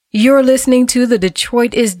You're listening to the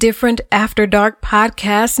Detroit is Different After Dark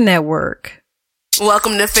Podcast Network.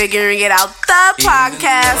 Welcome to Figuring It Out, the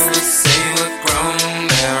podcast. Say we're grown,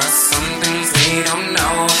 there are some things we don't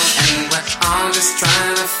know, and we're all just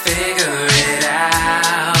trying to figure it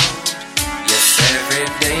out. Yes, every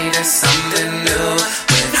day there's something new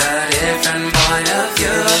with a different point of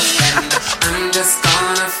view, and I'm just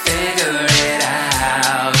gonna figure it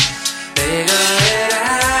out. Figure it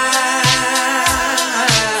out.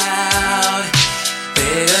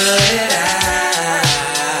 Figure it out.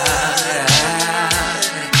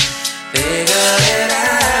 Figure it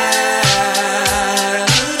out.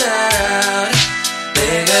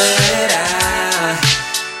 Figure it out.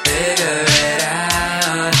 Figure it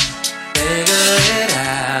out. Figure it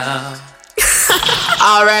out.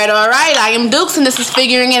 All right. I am Dukes, and this is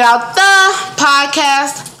Figuring It Out, the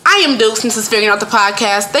podcast. I am Dukes, and this is Figuring Out the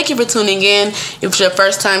podcast. Thank you for tuning in. If it's your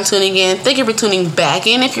first time tuning in, thank you for tuning back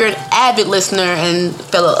in. If you're an avid listener and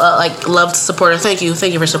fellow loved supporter, thank you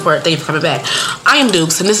for support. Thank you for coming back. I am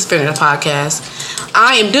Dukes, and this is Figuring Out the podcast.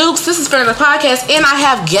 I am Dukes, this is Figuring Out the podcast, and I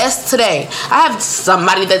have guests today. I have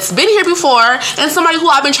somebody that's been here before and somebody who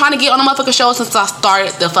I've been trying to get on the motherfucking show since I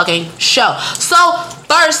started the fucking show. So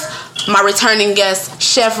first, my returning guest,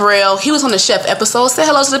 Chef Rail. He was on the Chef episode. Say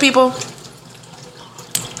hello to the people.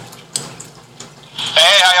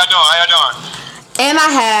 Hey, how y'all doing? And I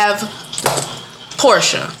have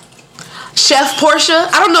Portia. Chef Portia.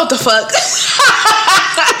 I don't know what the fuck.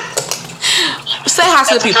 Say hi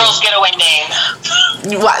to the people. Girl's getaway name.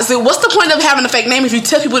 So what's the point of having a fake name if you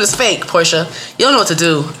tell people it's fake, Portia? You don't know what to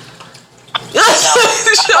do. She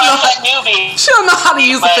don't know how to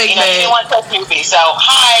use a fake name. You didn't want to say newbie. So,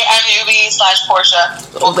 hi, I'm newbie/Portia.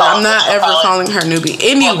 I'm not ever calling her newbie.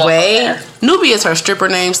 Anyway, newbie is her stripper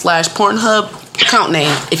name / Pornhub account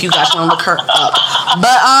name if you guys want to look her up.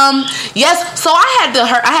 But yes, so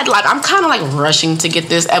I'm kind of like rushing to get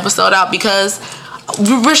this episode out because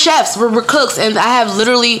we're chefs, we're cooks, and I have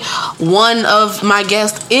literally one of my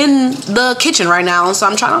guests in the kitchen right now, and so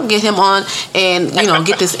I'm trying to get him on and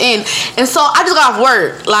get this in. And so I just got off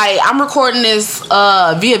work. Like, I'm recording this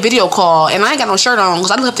via video call, and I ain't got no shirt on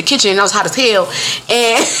because I left the kitchen and I was hot as hell,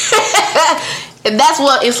 and and that's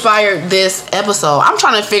what inspired this episode. I'm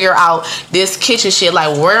trying to figure out this kitchen shit.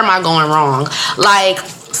 Like, where am I going wrong? Like,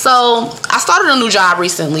 so I started a new job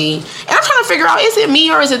recently, and I'm trying to figure out, is it me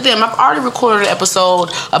or is it them? I've already recorded an episode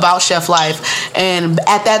about chef life, and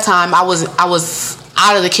at that time I was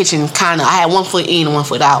out of the kitchen, kind of. I had 1 foot in and 1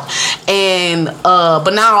 foot out, and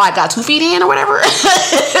but now I got 2 feet in or whatever.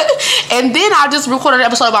 And then I just recorded an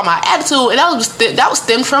episode about my attitude, and that was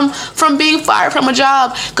stemmed from being fired from a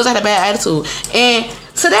job because I had a bad attitude. And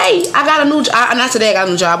today I got a new job. Not today I got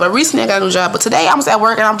a new job, but recently I got a new job. But today I was at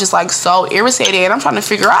work and I'm just like so irritated, and I'm trying to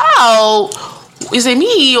figure out, is it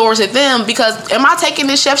me or is it them? Because am I taking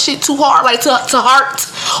this chef shit too hard, like to heart,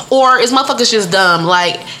 or is motherfuckers just dumb?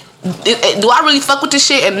 Like, do I really fuck with this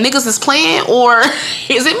shit and niggas is playing, or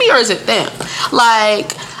is it me or is it them?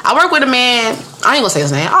 Like, I work with a man, I ain't gonna say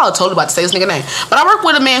his name, I was totally about to say his nigga name, but I work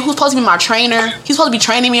with a man who's supposed to be my trainer. He's supposed to be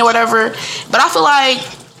training me or whatever, but I feel like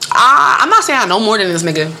I'm not saying I know more than this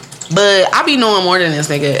nigga, but I be knowing more than this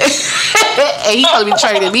nigga. And he supposed to be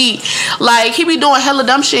training me. Like, he be doing hella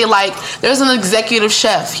dumb shit. Like, there's an executive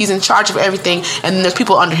chef, he's in charge of everything, and then there's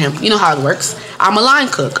people under him. You know how it works. I'm a line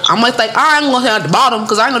cook. I'm like I ain't gonna say at the bottom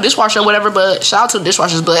because I ain't no dishwasher or whatever, but shout out to the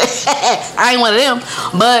dishwashers, but I ain't one of them.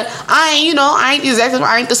 But I ain't the executive,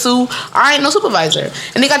 I ain't the sous, I ain't no supervisor.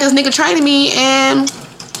 And they got this nigga training me, and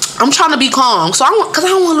I'm trying to be calm, because I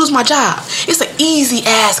don't want to lose my job. It's an easy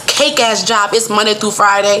ass, cake ass job. It's Monday through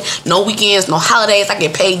Friday, no weekends, no holidays. I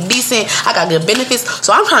get paid decent. I got good benefits,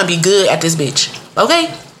 so I'm trying to be good at this bitch.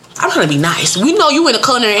 Okay, I'm trying to be nice. We know you in the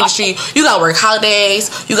culinary industry. You gotta work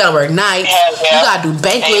holidays. You gotta work nights. You gotta do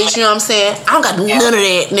banquets. You know what I'm saying? I don't gotta do none of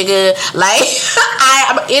that, nigga. Like,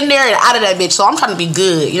 I'm in there and out of that bitch. So I'm trying to be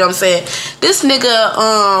good. You know what I'm saying? This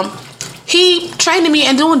nigga, he training me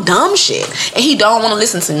and doing dumb shit, and he don't want to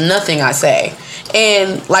listen to nothing I say.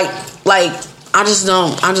 And like I just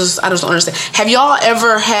don't understand. Have y'all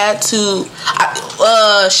ever had to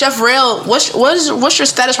Chef Rail, what's your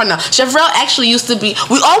status right now? Chef Rail actually used to be,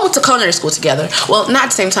 we all went to culinary school together. Well, not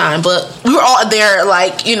at the same time, but we were all there,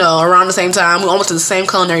 like, around the same time. We all went to the same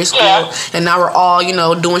culinary school, and now we're all,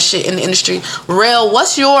 doing shit in the industry. Rail,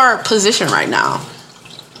 what's your position right now?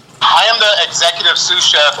 I am the executive sous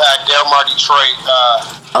chef at Del Mar Detroit,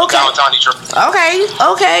 downtown Detroit.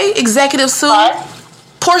 Okay, executive sous.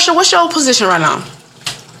 Portia, what's your position right now?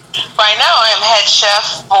 Right now, I am head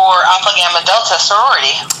chef for Alpha Gamma Delta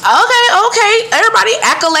sorority. Okay. Everybody,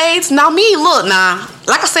 accolades. Now me, look,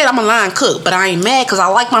 like I said, I'm a line cook, but I ain't mad because I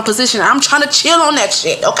like my position. I'm trying to chill on that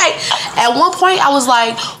shit, okay? At one point, I was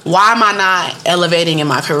like, why am I not elevating in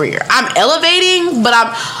my career? I'm elevating, but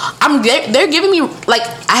they're giving me, like,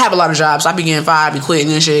 I have a lot of jobs. I be getting fired, I be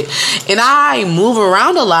quitting and shit. And I move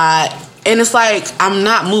around a lot. And it's like, I'm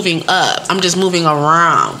not moving up. I'm just moving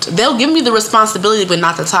around. They'll give me the responsibility, but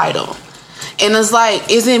not the title. And it's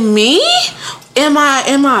like, is it me? Am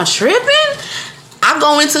I tripping? I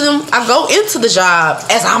go into the job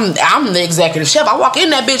as I'm the executive chef. I walk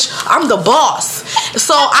in that bitch, I'm the boss.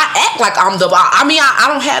 So I act like I'm the boss. I mean, I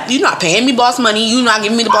don't have, you're not paying me boss money, you're not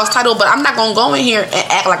giving me the boss title, but I'm not gonna go in here and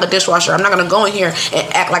act like a dishwasher. I'm not gonna go in here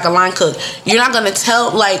and act like a line cook. You're not gonna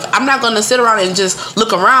I'm not gonna sit around and just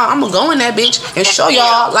look around. I'm gonna go in that bitch and show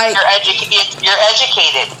y'all, like, you're educated.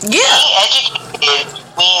 Yeah. Being educated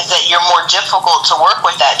means that you're more difficult to work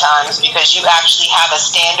with at times because you actually have a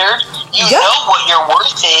standard. You know what your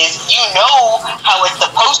worth is. You know how it's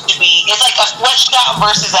supposed to be. It's like a sweatshop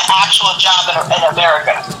versus an actual job in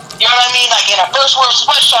America. You know what I mean? Like in a first world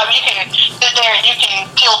sweatshop, you can sit there and you can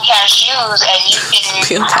peel cashews and you can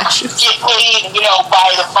get paid,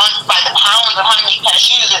 by the pounds of how many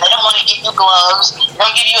cashews, and they don't want to give you gloves. They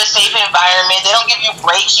don't give you a safe environment. They don't give you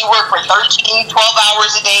breaks. You work for 13, 12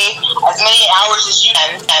 hours a day, as many hours as you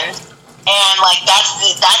can. And like that's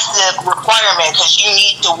the requirement because you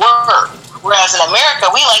need to work. Whereas in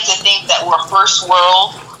America, we like to think that we're first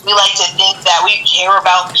world. We like to think that we care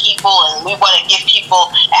about people and we want to give people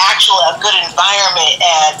a good environment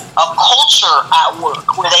and a culture at work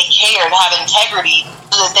where they care and have integrity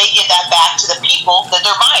so that they get that back to the people that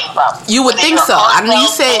they're buying from. You would think so. I mean,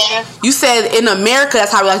 you said in America that's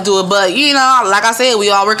how we like to do it, but like I said, we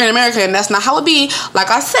all work in America and that's not how it be. Like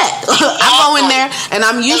I said, I go in there and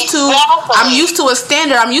I'm used to a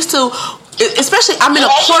standard. I'm used to, especially I'm in a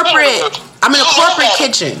corporate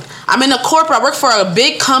kitchen. I'm in a corporate. I work for a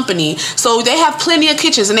big company, so they have plenty of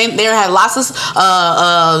kitchens, and they have lots of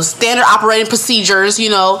standard operating procedures.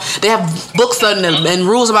 They have books and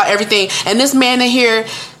rules about everything. And this man in here,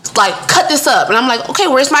 like, cut this up, and I'm like, okay,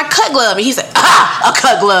 where's my cut glove? And he said, a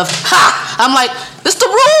cut glove. Ha! I'm like, this the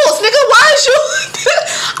rules, nigga. Why is you?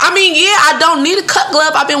 I mean, yeah, I don't need a cut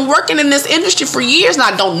glove. I've been working in this industry for years, and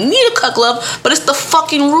I don't need a cut glove. But it's the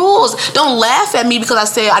fucking rules. Don't laugh at me because I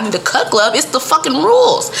say I need a cut glove. It's the fucking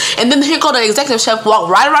rules. And then here go the executive chef, walk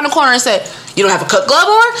right around the corner and said, you don't have a cut glove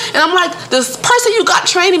on? And I'm like, this person you got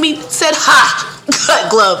training me said, cut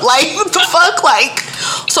glove. Like, what the fuck? Like,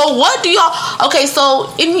 so what do y'all? Okay,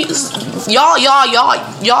 so in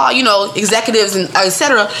y'all, executives and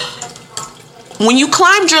etc. When you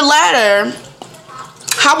climbed your ladder,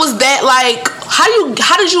 how was that? Like, how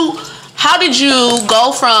did you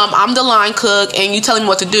go from I'm the line cook and you telling me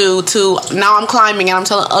what to do to now I'm climbing and I'm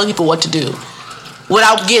telling other people what to do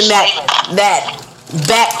without getting that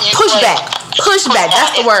pushback?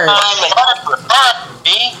 That's the word.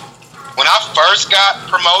 When I first got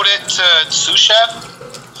promoted to sous chef,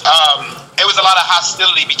 it was a lot of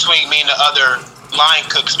hostility between me and the other line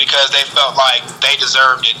cooks because they felt like they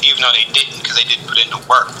deserved it even though they didn't because they didn't put in the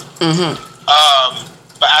work. Mm-hmm.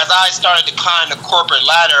 But as I started to climb the corporate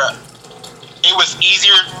ladder, it was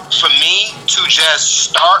easier for me to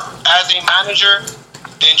just start as a manager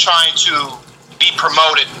than trying to be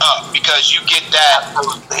promoted up because you get that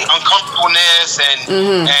uncomfortableness and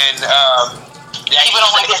people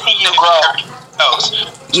don't like to see you grow.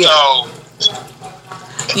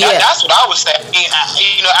 That's what I would say. I mean,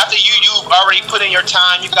 after you've already put in your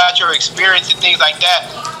time, you got your experience and things like that.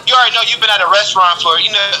 You already know you've been at a restaurant for,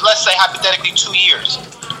 let's say hypothetically 2 years.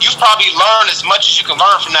 You've probably learned as much as you can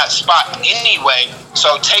learn from that spot anyway.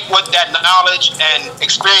 So take that knowledge and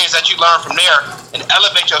experience that you learn from there and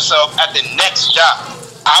elevate yourself at the next job.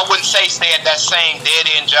 I wouldn't say stay at that same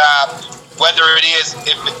dead-end job, whether it is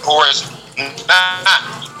or it's not.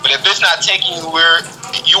 But if it's not taking you where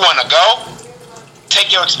you want to go, take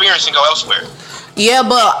your experience and go elsewhere. Yeah,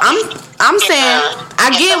 but I'm saying I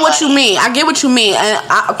get what you mean. And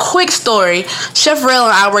a quick story: Chef Rail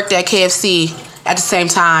and I worked at KFC at the same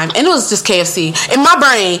time, and it was just KFC. In my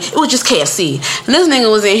brain, it was just KFC. And this nigga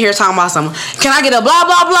was in here talking about some, can I get a blah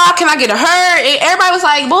blah blah? Can I get a her? And everybody was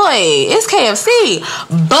like, boy, it's KFC.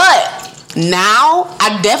 But now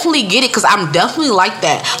I definitely get it because I'm definitely like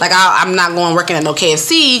that. Like I'm not going working at no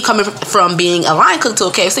KFC, coming from being a line cook to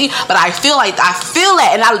a KFC, but I feel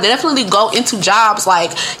that, and I definitely go into jobs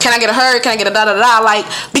like, can I get a hurry? Can I get a da da da? Like,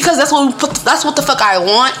 because that's what the fuck I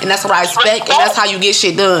want, and that's what I expect, and that's how you get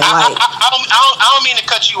shit done. Like, I don't mean to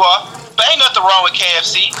cut you off, but ain't nothing wrong with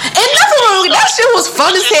KFC. Ain't nothing wrong with that. Shit was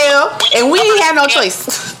fun as hell, and we didn't have no choice.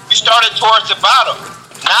 You started towards the bottom.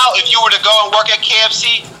 Now, if you were to go and work at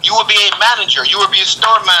KFC, you would be a manager. You would be a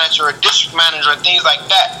store manager, a district manager, and things like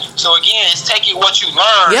that. So again, it's taking what you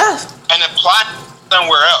learn and applying it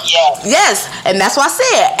somewhere else. Yes, and that's why I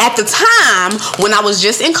said at the time when I was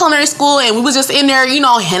just in culinary school and we was just in there,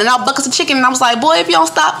 handing out buckets of chicken, and I was like, boy, if you don't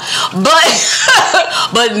stop.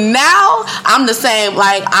 But now I'm the same.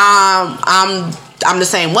 Like I'm the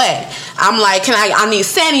same way. I'm like, I need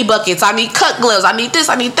Sandy buckets, I need cut gloves, I need this,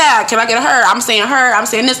 I need that. Can I get her? I'm saying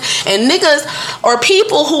this. And niggas or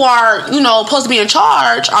people who are, supposed to be in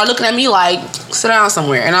charge are looking at me like, sit down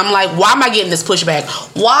somewhere. And I'm like, why am I getting this pushback?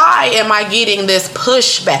 Why am I getting this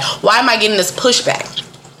pushback?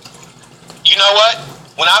 You know what?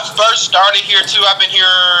 When I first started here too, I've been here,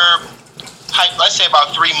 let's say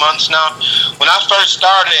about 3 months now. When I first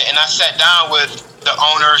started and I sat down with the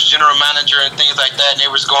owners, general manager, and things like that, and they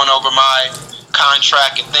was going over my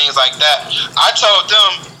contract and things like that, I told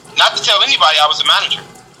them not to tell anybody I was a manager.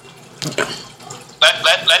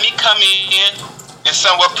 Let me come in and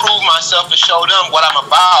somewhat prove myself and show them what I'm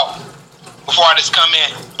about before I just come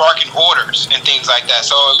in barking orders and things like that.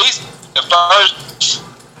 So at least the first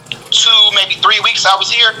 2, maybe 3 weeks I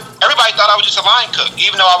was here, everybody thought I was just a line cook,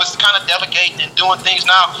 even though I was kind of delegating and doing things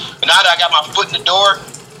now. But now that I got my foot in the door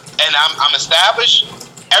and I'm established,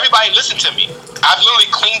 everybody listened to me. I've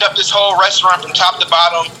literally cleaned up this whole restaurant from top to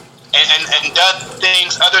bottom and done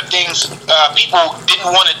other things people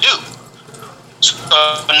didn't want to do. So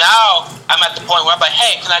now I'm at the point where I'm like,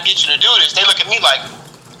 hey, can I get you to do this? They look at me like,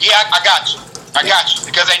 yeah, I got you.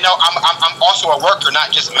 Because they know I'm also a worker,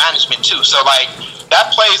 not just management too. So like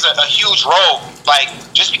that plays a huge role. Like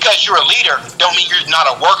just because you're a leader don't mean you're not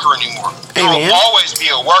a worker anymore. You will always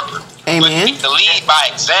be a worker. Amen. But to lead by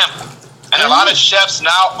example. And a lot of chefs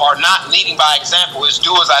now are not leading by example. It's do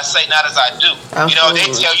as I say, not as I do. Absolutely. They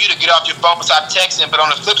tell you to get off your phone and stop texting, but on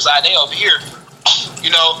the flip side, they over here,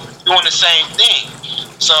 doing the same thing.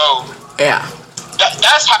 So yeah,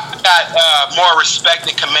 that's how I got more respect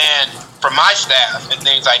and command from my staff and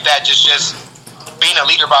things like that. Just being a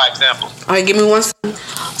leader by example. All right, give me 1 second.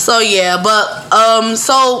 So yeah, but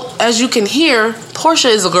so as you can hear, Portia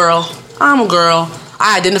is a girl. I'm a girl.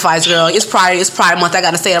 I identify as a girl. It's Pride Month. I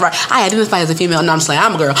gotta say it right. I identify as a female. No, I'm saying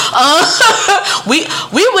I'm a girl. We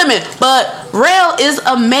women, but Rel is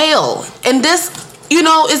a male, and this,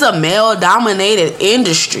 is a male-dominated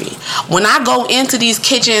industry. When I go into these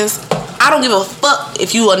kitchens, I don't give a fuck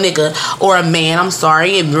if you a nigga or a man. I'm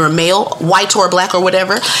sorry, if you're a male, white or black or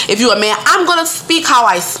whatever. If you're a man, I'm gonna speak how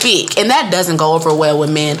I speak, and that doesn't go over well with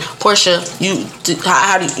men. Portia, you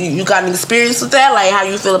got an experience with that? Like, how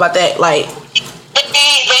you feel about that? Like,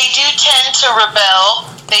 they do tend to rebel.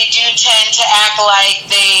 They do tend to act like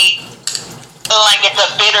it's a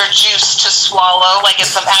bitter juice to swallow, like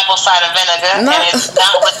it's some apple cider vinegar, and it's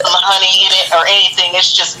not with some honey in it or anything.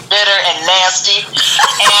 It's just bitter and nasty.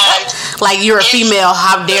 And like, you're a female,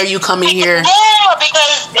 how dare you come in here? Yeah,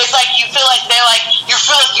 because it's like you feel like you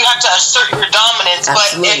feel like you have to assert your dominance.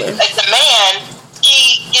 Absolutely. But if the man,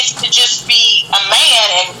 he gets to just be a man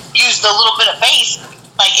and use the little bit of bass,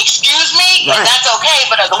 like, excuse me, right. And that's okay.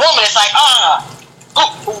 But as a woman, it's like,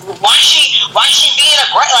 why she being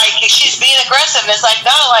aggressive? Like, she's being aggressive. And it's like,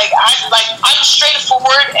 no, I'm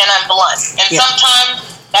straightforward and I'm blunt. And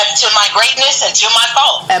sometimes that's to my greatness and to my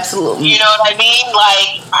fault. Absolutely. You know what I mean?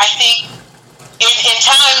 Like, I think in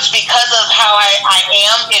times, because of how I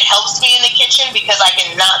am, it helps me in the kitchen because I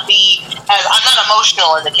cannot be I'm not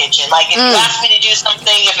emotional in the kitchen. Like, if you ask me to do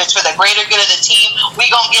something, if it's for the greater good of the team, we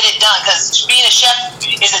gonna get it done. Because being a chef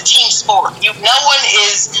is a team sport. You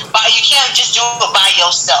can't just do it by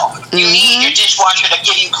yourself. You need your dishwasher to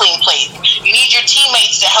give you clean plates. You need your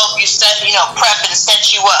teammates to help you prep and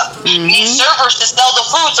set you up. You need servers to sell the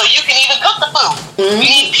food so you can even cook the food. You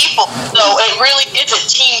need people. So it really is a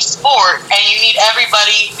team sport, and you need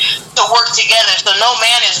everybody to work together. So no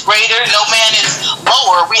man is greater, no man is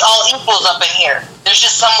lower. We all equals up in here. There's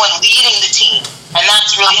just someone leading the team. And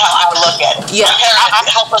that's really how I look at it. Yeah. I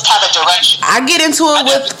help us have a direction. I get into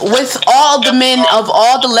it with all the men of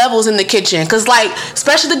all the levels in the kitchen, cause like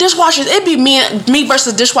especially the dishwashers, it be me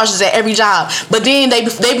versus dishwashers at every job. But then they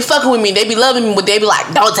be fucking with me, they be loving me, but they be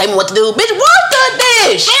like, don't tell me what to do, bitch. Wash the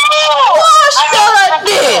dish. Wash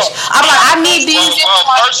the dish. I'm like, I need these.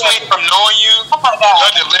 Personally, from knowing you,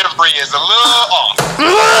 your delivery is a little off.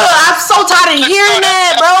 I'm so tired of hearing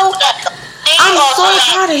that, bro. I'm so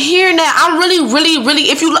tired of hearing that. I'm really,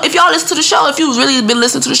 if y'all listen to the show, if you've really been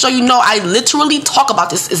listening to the show, you know I literally talk about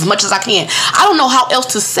this as much as I can. I don't know how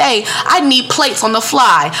else to say. I need plates on the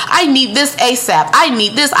fly. I need this ASAP. I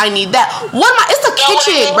need this. I need that. It's a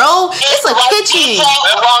kitchen, bro. It's a kitchen.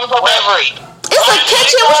 Wrong delivery. It's a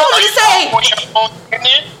kitchen. What you want me to say?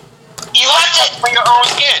 You have to bring your own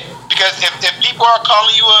skin, because if people are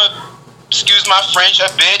calling you excuse my French, a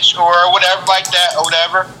bitch or whatever like that or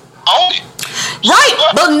whatever, own it. Right,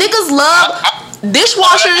 but niggas love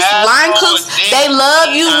dishwashers, line cooks. They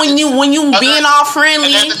love you when you being all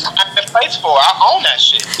friendly. And there's a time and place for it. I own that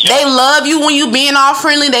shit. They love you when you being all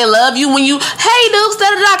friendly. They love you when you, hey Dukes,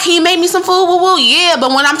 can you make me some food? Woo woo, yeah. But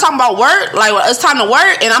when I'm talking about work, like it's time to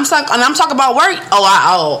work, and I'm talking about work. I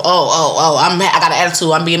got an attitude.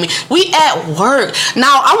 I'm being mean. We at work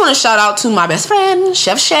now. I want to shout out to my best friend,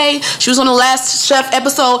 Chef Shay. She was on the last Chef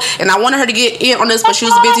episode, and I wanted her to get in on this, but she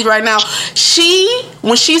was busy right now.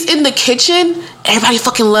 When she's in the kitchen, everybody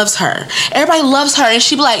fucking loves her. Everybody loves her, and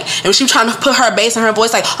she be like, and she trying to put her bass in her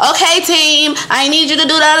voice, like, okay, team, I need you to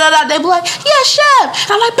do that. They be like, yeah, chef.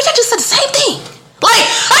 And I'm like, bitch, I just said the same thing. Like,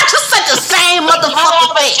 I just said the same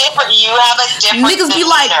motherfucking thing. You have a different niggas be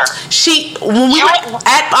like, when we were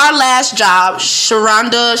at our last job,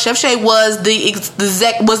 Sharonda, Chef Shay was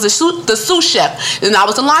the sous chef, and I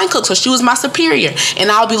was the line cook, so she was my superior.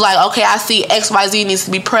 And I'll be like, okay, I see XYZ needs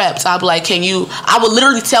to be prepped. So I'll be like, I would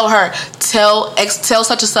literally tell her, tell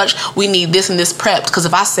such and such, we need this and this prepped, because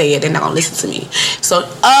if I say it, they're not gonna listen to me. So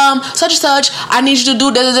such and such, I need you to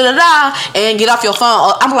do da and get off your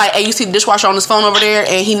phone. I'm like, hey, you see the dishwasher on his phone over there,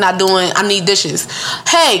 and he not doing, I need dishes.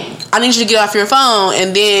 Hey, I need you to get off your phone,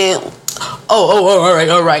 and then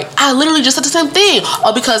all right. I literally just said the same thing.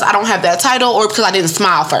 Or because I don't have that title, or because I didn't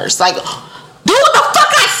smile first. Like, do what the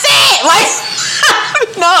fuck I said. Like,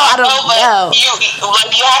 no, I don't know. You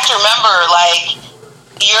have to remember, like,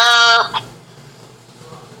 your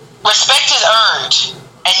respect is earned.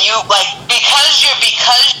 And you, like, because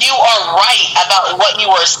you are right about what you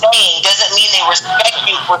are saying doesn't mean they respect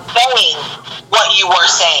you for saying what you are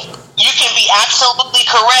saying. You can be absolutely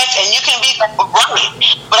correct and you can be right.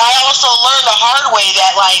 But I also learned the hard way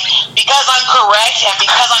that, like, because I'm correct and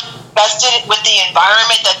because I'm invested with the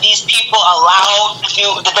environment that these people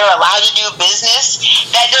that they're allowed to do business,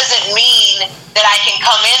 that doesn't mean that I can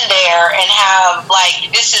come in there and have,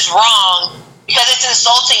 like, this is wrong, because it's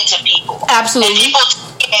insulting to people. Absolutely. And people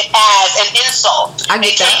take it as an insult.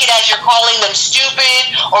 They take it as you're calling them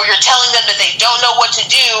stupid, or you're telling them that they don't know what to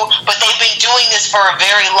do, but they've been doing this for a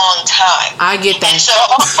very long time. I get that. And so,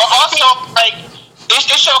 but also, like, it's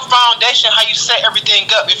your foundation, how you set everything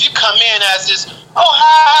up. If you come in as this,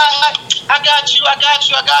 hi, I got you.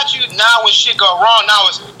 Now when shit go wrong, now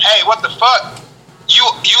it's, hey, what the fuck? You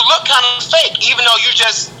look kind of fake, even though you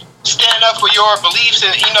just stand up for your beliefs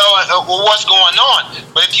and what's going on.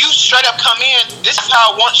 But if you straight up come in, this is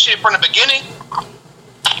how I want shit from the beginning,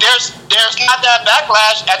 there's not that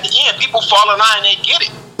backlash at the end. People fall in line, they get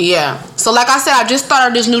it. Yeah. So like I said, I just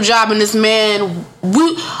started this new job, and this man,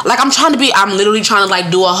 I'm literally trying to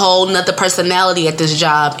like do a whole nother personality at this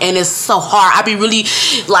job, and it's so hard. I be really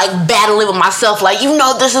like battling with myself, like,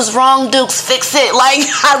 this is wrong, Dukes, fix it. Like,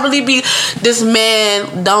 I really be, this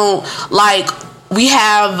man don't like. We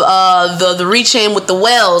have the reach in with the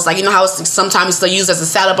wells, like, how sometimes they're used as a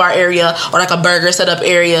salad bar area or like a burger setup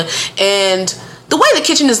area, and the way the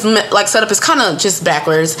kitchen is like set up is kind of just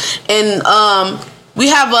backwards. And we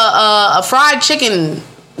have a fried chicken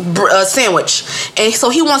sandwich, and so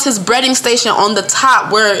he wants his breading station on the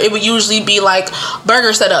top where it would usually be like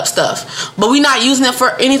burger setup stuff, but we're not using it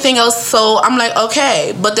for anything else. So I'm like,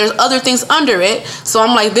 okay, but there's other things under it, so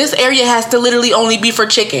I'm like, this area has to literally only be for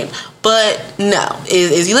chicken. But no,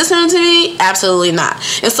 is he listening to me? Absolutely not.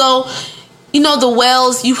 And so, the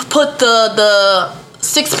wells, you put the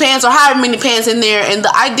 6 pans or however many pans in there, and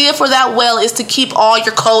the idea for that well is to keep all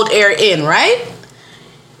your cold air in, right?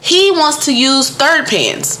 He wants to use third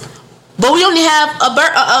pans, but we only have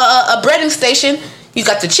a breading station. You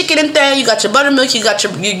got the chicken in there, you got your buttermilk, you got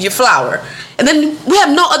your flour, and then we have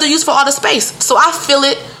no other use for all the space. So I fill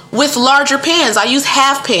it with larger pans. I use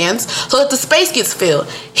half pans so that the space gets filled.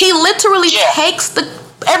 He literally takes the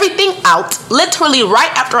everything out, literally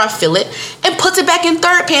right after I fill it, and puts it back in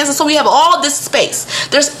third pans, and so we have all this space.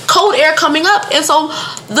 There's cold air coming up, and so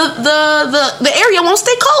the area won't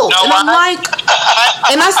stay cold. And I'm like,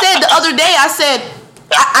 and I said the other day, I said,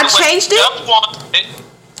 I changed it.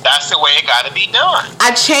 That's the way it got to be done.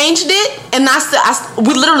 I changed it, and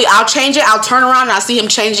I'll change it, I'll turn around, and I see him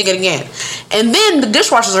changing it again. And then the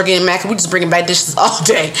dishwashers are getting mad because we just bringing back dishes all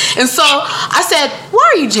day. And so I said, why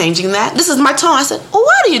are you changing that? This is my tone. I said, well,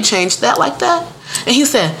 why do you change that like that? And he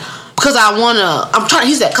said, because I'm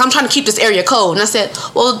trying to keep this area cold. And I said,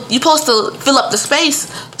 well, you're supposed to fill up the space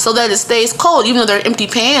so that it stays cold. Even though they're empty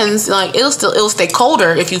pans, like it'll stay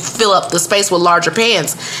colder if you fill up the space with larger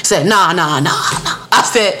pans. He said, nah. I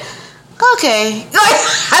said, okay.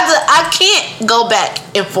 I can't go back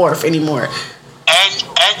and forth anymore.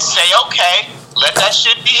 And say, okay, let that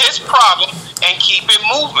shit be his problem and keep it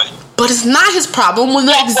moving. But it's not his problem when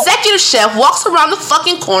the executive chef walks around the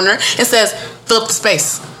fucking corner and says, fill up the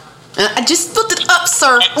space. And I just filled it up,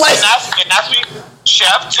 sir. And that's what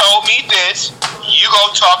Chef told me this. You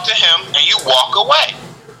go talk to him and you walk away.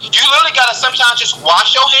 You literally gotta sometimes just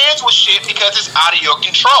wash your hands with shit because it's out of your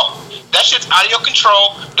control. That shit's out of your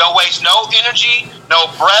control. Don't waste no energy, no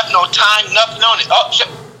breath, no time, nothing on it. Oh, shit.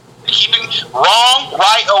 Keeping wrong,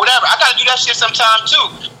 right, or whatever. I gotta do that shit sometime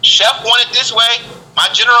too. Chef wanted this way. My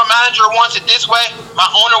general manager wants it this way. My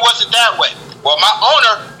owner wants it that way. Well, my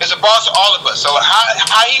owner is a boss of all of us. So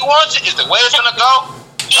how he wants it is the way it's gonna go.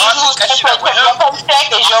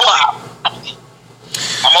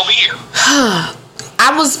 I'm over here.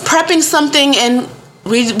 I was prepping something and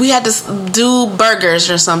we had to do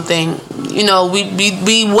burgers or something. You know,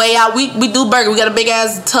 we weigh out. We do burger. We got a big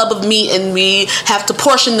ass tub of meat and we have to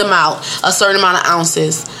portion them out a certain amount of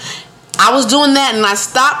ounces. I was doing that and I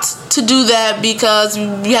stopped to do that because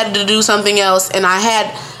we had to do something else, and I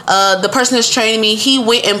had the person that's training me, he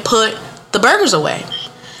went and put the burgers away.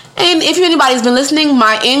 And if anybody's been listening,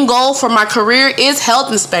 my end goal for my career is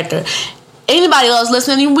health inspector. Anybody else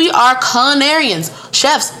listening, we are culinarians,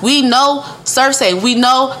 chefs. We know Cersei. We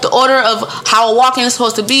know the order of how a walk-in is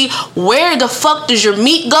supposed to be. Where the fuck does your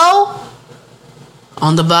meat go?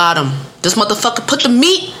 On the bottom. This motherfucker put the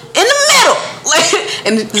meat in the middle.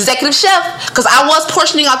 And the executive chef, because I was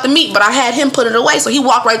portioning out the meat, but I had him put it away. So he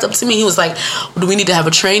walked right up to me. He was like, do we need to have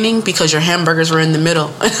a training? Because your hamburgers were in the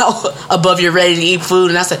middle above your ready to eat food.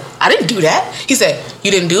 And I said, I didn't do that. He said,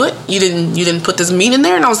 you didn't do it? You didn't put this meat in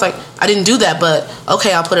there? And I was like, I didn't do that, but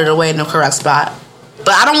okay, I'll put it away in the correct spot.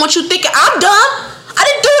 But I don't want you thinking I'm dumb. I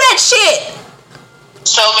didn't do that shit.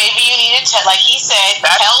 So maybe you needed to, like he said,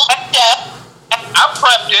 tell chef. I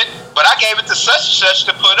prepped it, but I gave it to such and such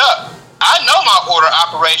to put up. I know my order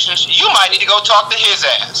operations. You might need to go talk to his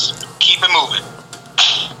ass. Keep it moving.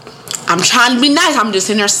 I'm trying to be nice. I'm just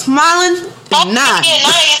in there smiling and nodding.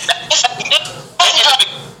 At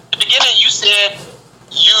the beginning, you said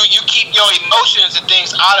you keep your emotions and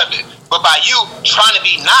things out of it. But by you trying to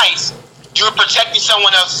be nice, you're protecting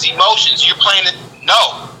someone else's emotions. You're playing it.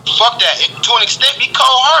 No, fuck that. To an extent, be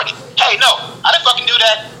cold-hearted. Hey, no, I didn't fucking do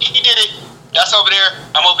that. He did it. That's over there.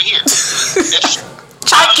 I'm over here.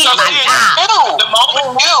 Try to keep my job. The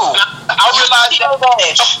moment I realized that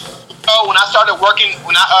when I started working,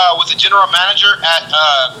 when I was a general manager at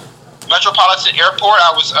Metropolitan Airport,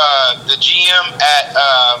 I was the GM at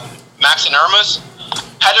Max and Irma's.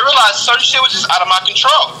 Had to realize certain shit was just out of my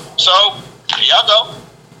control. So here y'all go.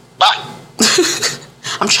 Bye.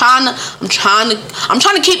 I'm trying to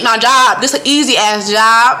keep my job. This is an easy ass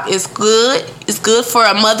job. It's good. It's good for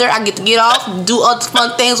a mother. I get to get off and do other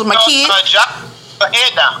fun things with my kids.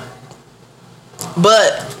 Head down.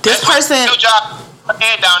 But this person, your job,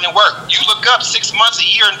 head down and work. You look up 6 months, a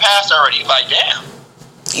year, and past already. You're like, damn.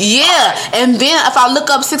 Yeah, and then if I look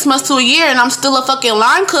up 6 months to a year and I'm still a fucking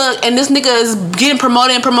line cook and this nigga is getting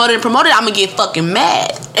promoted, I'm gonna get fucking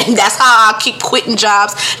mad. And that's how I keep quitting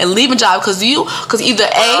jobs and leaving jobs, because either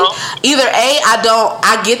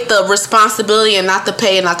I get the responsibility and not the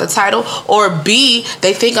pay and not the title, or B,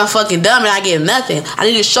 they think I'm fucking dumb and I get nothing. I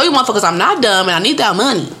need to show you motherfuckers I'm not dumb and I need that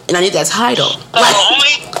money and I need that title. The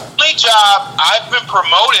only job I've been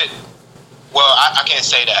promoted, well, I can't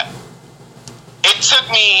say that. It took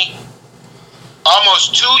me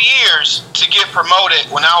almost 2 years to get promoted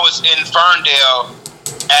when I was in Ferndale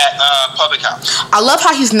at Public House. I love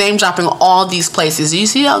how he's name dropping all these places. You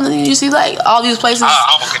see like all these places?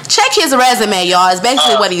 Okay. Check his resume, y'all. It's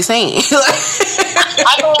basically what he's saying. Other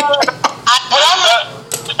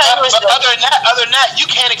than that, you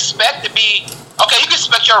can't expect to be okay. You can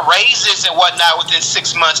expect your raises and whatnot within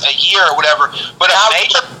 6 months, a year, or whatever. But a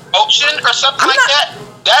major promotion or something like that.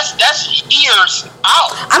 That's years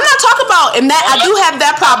out. I'm not talking about and that I do have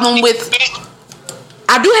that problem with.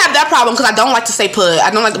 I do have that problem because I don't like to stay put.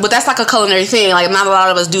 I don't like, but that's like a culinary thing. Like not a lot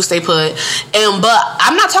of us do stay put. But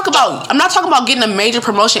I'm not talking about getting a major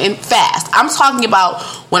promotion in fast. I'm talking about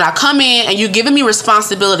when I come in and you're giving me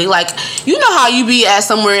responsibility. Like you know how you be at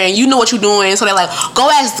somewhere and you know what you're doing. So they're like,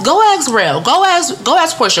 go ask Rel, go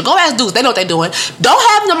ask Portia, go ask Deuce. They know what they're doing. Don't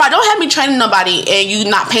have me training nobody and you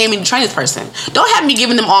not paying me to train this person. Don't have me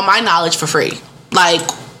giving them all my knowledge for free. Like.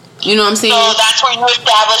 You know what I'm saying? So that's where you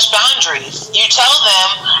establish boundaries. You tell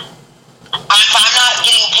them, if I'm not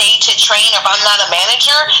getting paid to train, or if I'm not a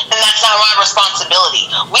manager, then that's not my responsibility.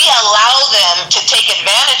 We allow them to take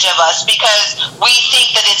advantage of us because we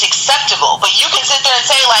think that it's acceptable. But you can sit there and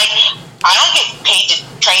say, like, I don't get paid to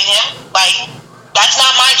train him. Like, that's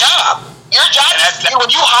not my job. Your job is,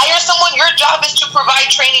 when you hire someone, your job is to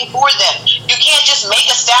provide training for them. You can't just make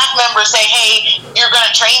a staff member say, hey, you're going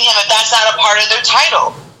to train him if that's not a part of their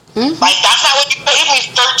title. Mm-hmm. Like, that's not what you paid me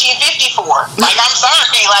 $13.50 for. Like, I'm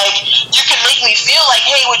sorry. Like, you can make me feel like,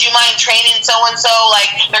 hey, would you mind training so-and-so?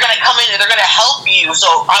 Like, they're going to come in and they're going to help you.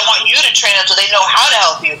 So I want you to train them so they know how to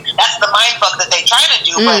help you. That's the mind fuck that they try to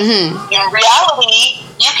do. But in reality,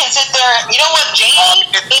 you can sit there. You know what,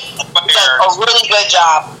 Jamie does a really good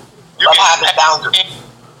job of having boundaries.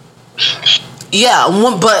 Yeah,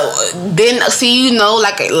 but then, see, you know,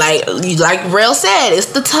 like Rel said,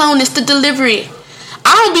 it's the tone, it's the delivery.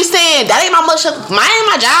 I don't be saying that ain't my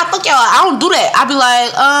job. Fuck y'all. I don't do that. I be like,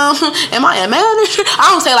 am I a manager? I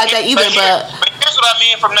don't say it like that either. But here's what I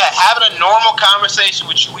mean from that: having a normal conversation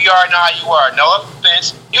with you. We are not how you are. No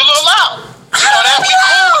offense. You a little loud. You know that we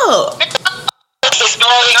cool.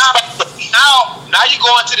 Now you go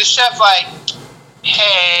into the chef like,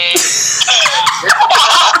 hey.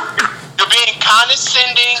 You're being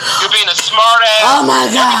condescending. You're being a smart ass. Oh my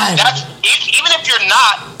god. Even if you're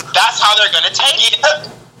not. That's how they're gonna take it.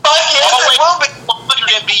 Always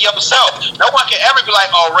be yourself. No one can ever be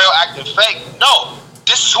like, "Oh, Rel acting fake." No,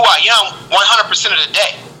 this is who I am 100% of the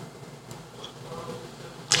day.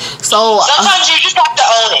 So sometimes you just have to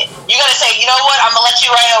own it. You gotta say, you know what? I'm gonna let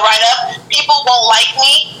you right up. People won't like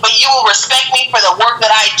me, but you will respect me for the work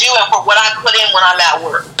that I do and for what I put in when I'm at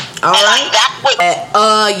work. All right.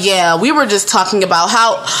 Yeah, we were just talking about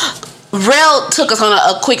how Rel took us on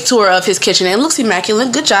a quick tour of his kitchen and it looks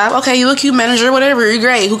immaculate. Good job. Okay, you look cute, manager, whatever. You're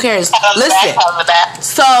great. Who cares? Listen.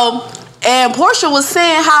 So, and Portia was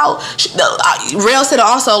saying how Rel said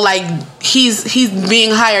also like he's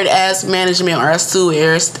being hired as management or a steward,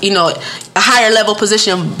 or, you know, a higher level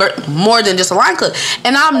position, but more than just a line cook.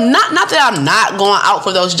 And I'm not that I'm not going out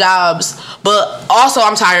for those jobs, but also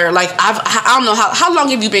I'm tired. Like I don't know how long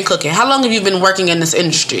have you been cooking? How long have you been working in this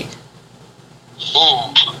industry? Ooh,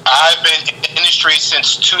 I've been in the industry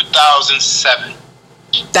since 2007.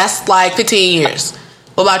 That's like 15 years.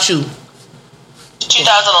 What about you?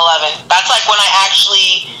 2011. That's like when I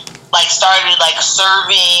actually like started like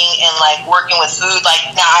serving and like working with food. Like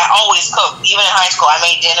now I always cook. Even in high school, I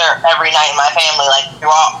made dinner every night in my family, like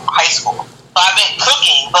throughout high school. So I've been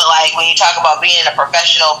cooking, but like when you talk about being in a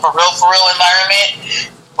professional, for real environment,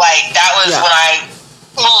 like that was when I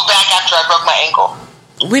moved back after I broke my ankle.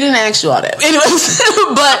 We didn't ask you all that. Anyways,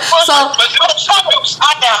 but pineapples,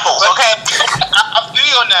 okay? I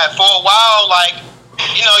feel on that. For a while, like,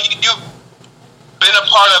 you know, you've been a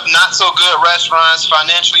part of not so good restaurants,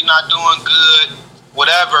 financially not doing good,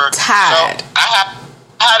 whatever. Tired. So I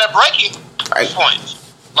had a breaking point.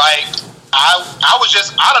 Like, I was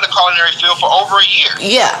just out of the culinary field for over a year.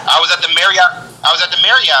 Yeah. I was at the Marriott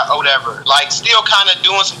or whatever. Like, still kind of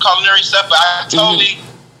doing some culinary stuff, but I totally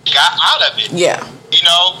got out of it. Yeah. You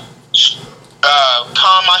know,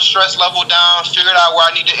 calm my stress level down, figured out where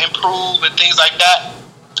I need to improve and things like that.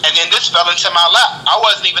 And then this fell into my lap. I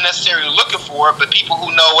wasn't even necessarily looking for it, but people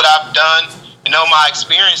who know what I've done and know my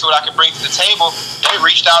experience, what I can bring to the table, they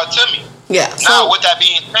reached out to me. Yeah. Now, with that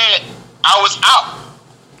being said, I was out.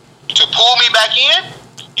 To pull me back in,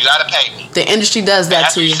 you gotta pay me. The industry does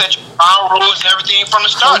that to you. You set your own rules and everything from the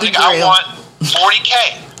start. Nigga, I want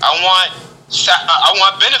 $40K. I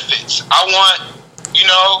want benefits. I want, you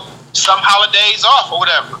know, some holidays off or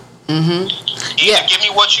whatever. Either give me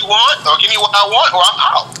what you want or give me what I want or I'm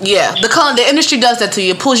out. Yeah, the industry does that to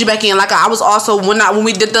you. It pulls you back in. Like I was also when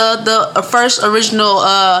we did the first original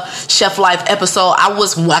Chef Life episode, I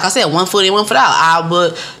was, like I said, 1 foot in, 1 foot out. I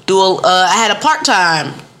would do I had a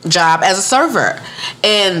part-time job as a server,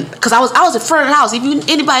 and because I was in front of the house. If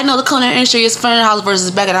anybody know the culinary industry is front of the house versus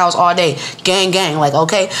back of the house all day, gang, like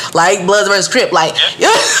okay, like Bloods versus Crip, like.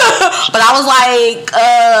 But I was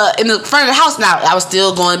like in the front of the house now. I was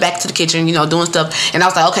still going back to the kitchen, doing stuff, and I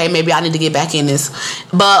was like, okay, maybe I need to get back in this,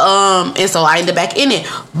 but and so I ended back in it,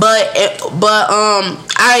 but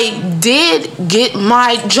I did get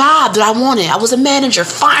my job that I wanted. I was a manager,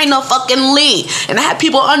 finally, and I had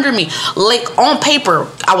people under me, like on paper.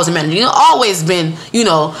 I was a manager. Always been,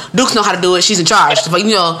 Dukes know how to do it. She's in charge. But,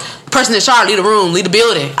 person in charge, lead the room, lead the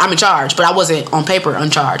building. I'm in charge. But I wasn't on paper in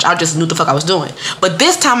charge. I just knew what the fuck I was doing. But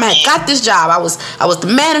this time I had got this job. I was the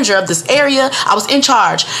manager of this area. I was in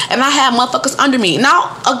charge. And I had motherfuckers under me.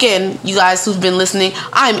 Now, again, you guys who've been listening,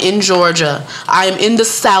 I'm in Georgia. I am in the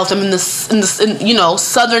South. I'm in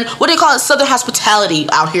Southern, what do they call it? Southern hospitality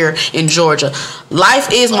out here in Georgia. Life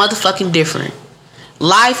is motherfucking different.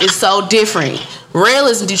 Life is so different. Rail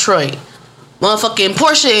is in Detroit. Motherfucking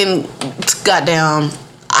Porsche in goddamn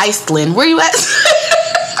Iceland. Where you at?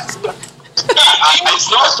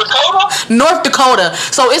 North Dakota. North Dakota.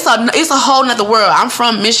 So it's a whole nother world. I'm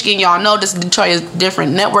from Michigan. Y'all know this Detroit is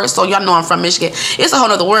different network. So y'all know I'm from Michigan. It's a whole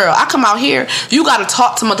nother world. I come out here. You gotta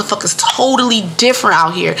talk to motherfuckers totally different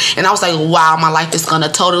out here. And I was like, wow, my life is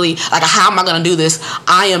gonna totally, like, how am I gonna do this?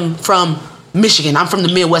 I am from Michigan. I'm from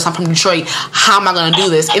the Midwest. I'm from Detroit. How am I gonna do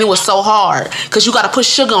this? And it was so hard because you gotta put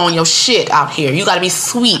sugar on your shit out here. You gotta be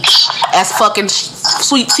sweet as fucking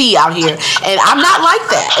sweet tea out here, and I'm not like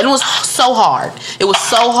that. And it was so hard. It was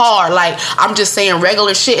so hard. Like, I'm just saying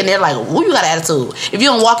regular shit, and they're like, "Ooh, you got an attitude." If you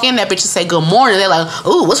don't walk in that bitch and say good morning, they're like,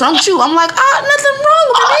 "Ooh, what's wrong with you?" I'm like, nothing wrong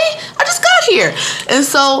with me. I just got here. And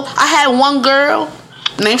so I had one girl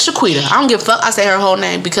named Shaquita. I don't give a fuck. I say her whole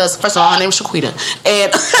name because, first of all, her name is Shaquita.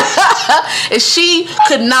 And, and she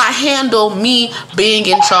could not handle me being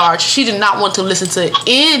in charge. She did not want to listen to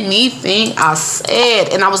anything I said.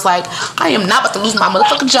 And I was like, I am not about to lose my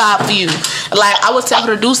motherfucking job for you. Like, I would tell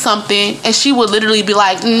her to do something, and she would literally be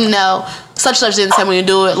like, no, such didn't tell me to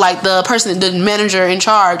do it. Like, the person, the manager in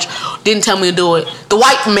charge didn't tell me to do it. The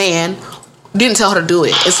white man didn't tell her to do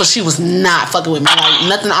it, and so she was not fucking with me. Like,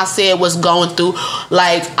 nothing I said was going through.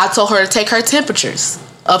 Like, I told her to take her temperatures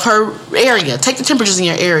of her area. Take the temperatures in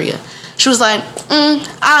your area. She was like,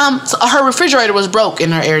 so her refrigerator was broke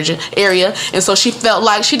in her area, and so she felt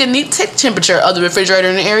like she didn't need to take the temperature of the refrigerator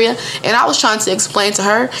in the area. And I was trying to explain to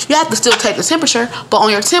her, you have to still take the temperature, but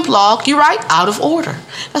on your temp log, you write out of order.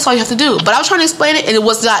 That's all you have to do. But I was trying to explain it, and it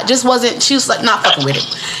was not, just wasn't. She was like not fucking with it.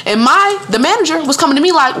 And the manager was coming to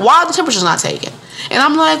me like, why are the temperatures not taken? And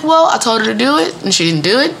I'm like, well, I told her to do it, and she didn't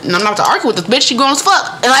do it. And I'm not to argue with this bitch. She grown as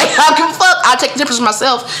fuck. And like, I don't give a fuck. I'll take the temperatures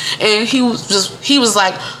myself. And he was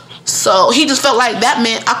like, so he just felt like that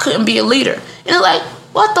meant I couldn't be a leader. And it's like,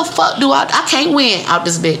 what the fuck do I can't win out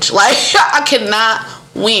this bitch. Like, I cannot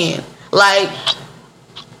win. Like,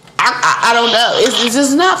 I don't know. It's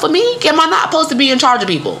just not for me. Am I not supposed to be in charge of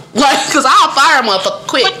people? Like, because I'll fire a motherfucker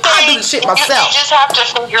quick. I do the shit myself. You just have to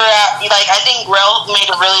figure out, like, I think Rel made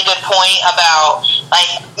a really good point about,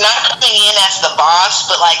 like, not coming in as the boss,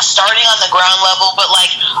 but, like, starting on the ground level, but,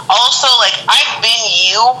 like, also, like, I've been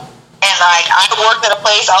you. And, like, I worked at a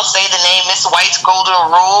place, I'll say the name, Miss White's Golden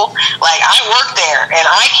Rule. Like, I worked there, and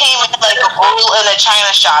I came in like a bull in a china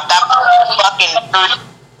shop. That was fucking rude.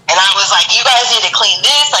 And I was like, you guys need to clean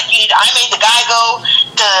this. Like, I made the guy go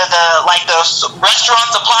to the restaurant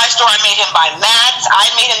supply store. I made him buy mats. I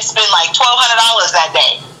made him spend, like, $1,200 that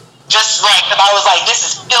day. Just, like, I was like, this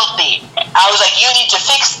is filthy. I was like, you need to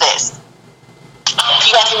fix this. You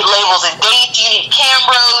guys need labels and dates. You need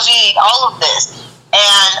cameras. You need all of this.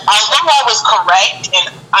 And although I was correct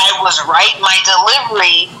and I was right, my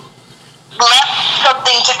delivery left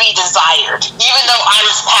something to be desired. Even though I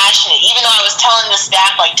was passionate, even though I was telling the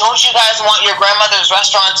staff, like, don't you guys want your grandmother's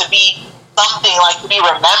restaurant to be something, like, to be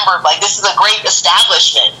remembered? Like, this is a great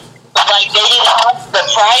establishment. But, like, they didn't have the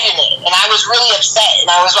pride in it. And I was really upset. And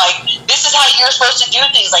I was like, this is how you're supposed to do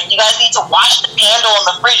things. Like, you guys need to wash the handle in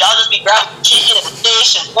the fridge. I'll just be grabbing chicken and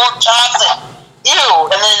fish and pork chops and ew,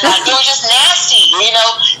 and then it was just nasty. You know,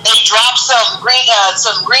 they dropped some green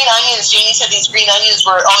onions. Janie said these green onions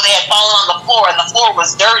they had fallen on the floor, and the floor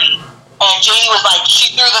was dirty. And Janie was like,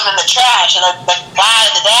 she threw them in the trash, and the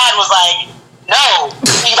dad was like, no.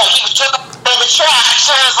 He took them in the trash.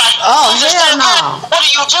 So I was like, oh, hell no. What are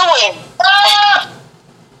you doing? And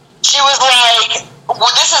she was like,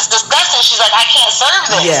 well, this is disgusting. She's like, I can't serve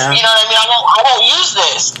this. Yeah. You know what I mean? I won't use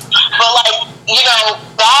this. But, like, you know,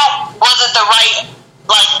 that wasn't the right,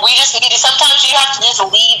 like, we just needed, sometimes you have to just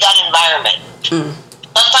leave that environment.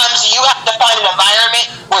 Sometimes you you have to find an environment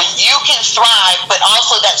where you can thrive, but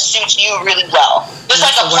also that suits you really well. Just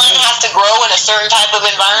like a plant has to grow in a certain type of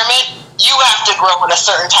environment, you have to grow in a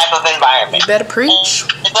certain type of environment. You better preach.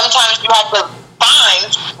 And sometimes you have to find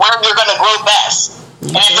where you're going to grow best.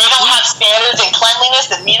 And if they don't have standards and cleanliness,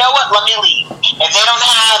 then you know what? Let me leave. If they don't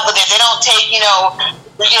take,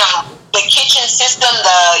 the kitchen system,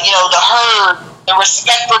 the herd, the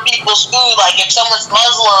respect for people's food. Like if someone's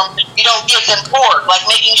Muslim, you don't give them pork. Like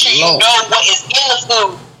making sure you know what is in the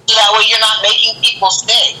food, so that way you're not making people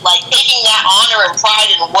sick. Like taking that honor and pride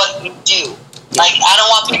in what you do. Like I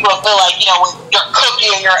don't want people to feel like when you're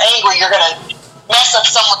cooking and you're angry, you're gonna mess up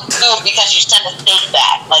someone's food because you sent a steak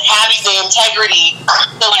back. Like having the integrity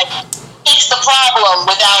to fix the problem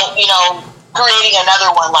without creating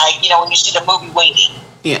another one. Like when you see the movie Waiting.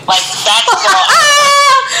 Yeah. Like that's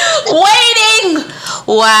Waiting.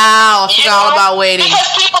 Wow, I forgot all about Waiting.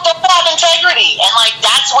 Because people don't have integrity, and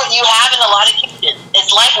that's what you have in a lot of kitchens.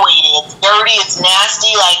 It's like Waiting. It's dirty. It's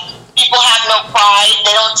nasty. Like people have no pride.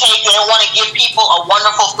 They don't want to give people a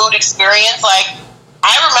wonderful food experience. Like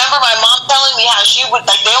I remember my mom telling me how she would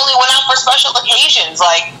they only went out for special occasions.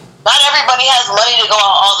 Like not everybody has money to go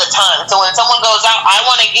out all the time. So when someone goes out, I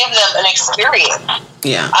want to give them an experience.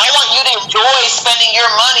 Yeah. I want you to enjoy spending your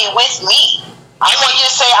money with me. I want you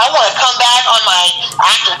to say, I want to come back on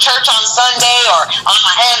after church on Sunday or on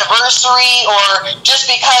my anniversary or just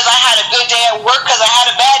because I had a good day at work because I had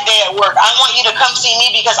a bad day at work. I want you to come see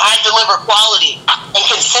me because I deliver quality and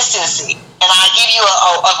consistency. And I give you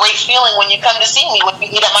a great feeling when you come to see me when you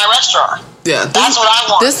eat at my restaurant. Yeah, that's what I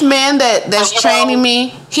want. This man that's training me,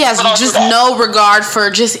 he has just no regard for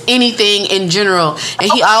just anything in general.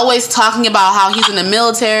 And he always talking about how he's in the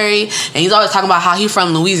military, and he's always talking about how he's from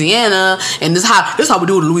Louisiana, and this how we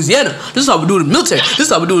do it in Louisiana. This is how we do it in the military. This is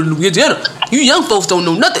how we do it in Louisiana. You young folks don't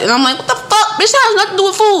know nothing. And I'm like, what the fuck? Bitch, that has nothing to do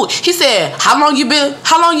with food. He said, how long you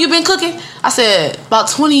been cooking? I said, about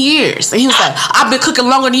 20 years. And he was like, I've been cooking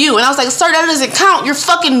longer than you. And I was like, sir, that doesn't count. You're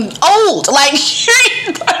fucking old. Like,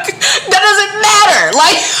 that doesn't matter.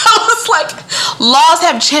 Like, I was like, laws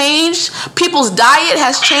have changed. People's diet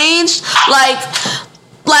has changed. Like.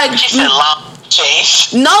 She said laws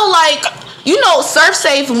changed. No,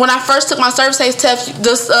 ServSafe, when I first took my ServSafe test,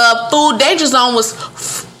 the food danger zone was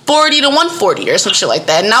 40 to 140 or some shit like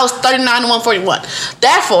that, and now it's 39 to 141.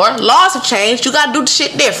 Therefore, laws have changed. You gotta do the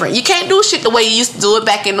shit different. You can't do shit the way you used to do it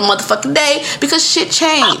back in the motherfucking day because shit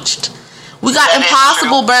changed. We got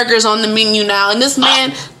Impossible Burgers on the menu now, and this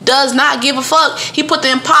man does not give a fuck. He put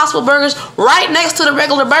the Impossible Burgers right next to the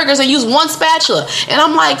regular burgers and used one spatula. And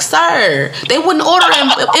I'm like, sir, they wouldn't order an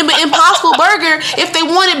Impossible Burger if they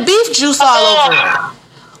wanted beef juice all over it.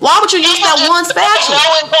 Why would you use that one spatula?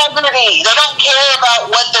 No integrity. They don't care about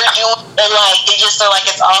what they're doing, and they just are like,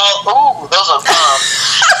 it's all, ooh, those are bomb.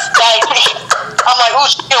 I'm like, ooh,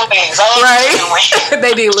 chicken wings. I love chicken wings.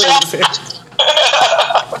 They did lose it.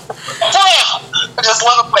 Damn. I just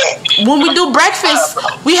love it. When we do breakfast,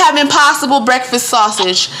 we have Impossible breakfast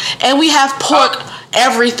sausage, and we have pork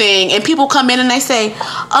everything. And people come in and they say,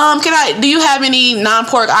 do you have any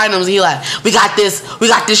non-pork items? And he like, we got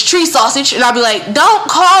this tree sausage. And I'll be like, don't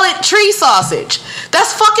call it tree sausage.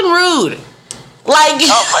 That's fucking rude. Like,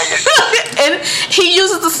 and he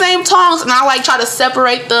uses the same tongs, and I try to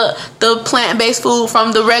separate the plant-based food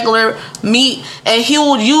from the regular meat, and he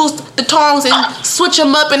will use the tongs and switch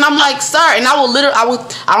them up, and I'm like, sir, and I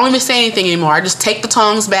don't even say anything anymore. I just take the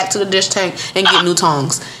tongs back to the dish tank and get new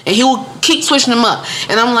tongs, and he will keep switching them up,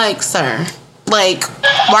 and I'm like, sir, why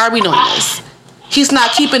are we doing this? He's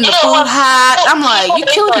not keeping the food hot. I'm like, you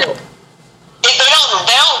killed it. They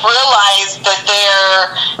don't realize that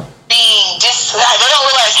they're they don't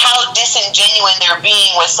realize how disingenuous they're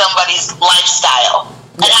being with somebody's lifestyle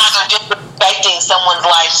and how they're disrespecting someone's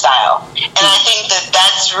lifestyle. And I think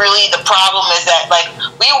that's really the problem is that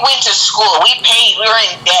we went to school, we were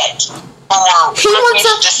in debt for privilege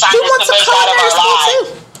decided to make out of our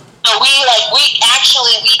lives. So we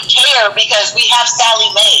care because we have Sally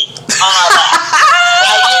Mae on our lap.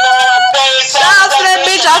 You know what I'm saying? Shout out to that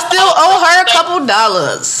bitch. I still owe her a couple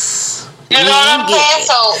dollars. You know what I'm saying?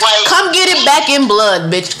 So, come get it back in blood,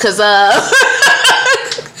 bitch, because,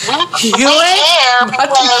 we care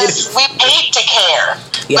because we paid to care.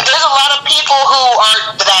 Yeah. But there's a lot of people who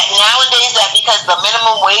are that nowadays that because the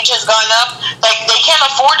minimum wage has gone up, they can't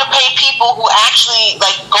afford to pay people who actually,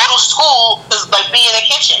 go to school to, be in the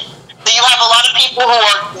kitchen. So you have a lot of people who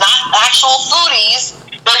are not actual foodies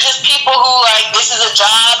There's just people who like, this is a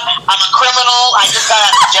job. I'm a criminal. I just got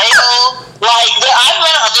out of jail. Like, I've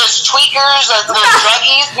met there's tweakers or there's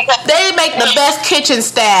druggies because they make the best kitchen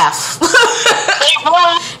staff. They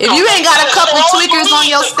really, if you ain't got a couple tweakers on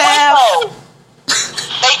your staff,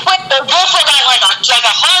 they quit. They're good for like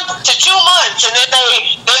a month to 2 months, and then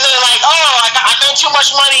they're like, oh, I made too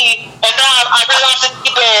much money, and now I ran off the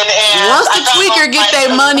deep end. And once the tweaker get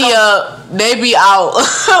their money up, they be out.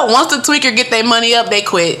 Once the tweaker get their money up, they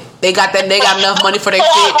quit. They got enough money for their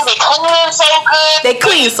fix. They clean so good. They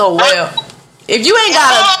clean so well. If you ain't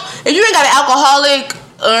got an alcoholic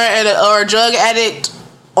or a drug addict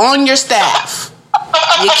on your staff,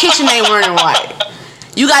 your kitchen ain't running right.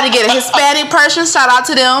 You got to get a Hispanic person. Shout out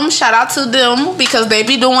to them because they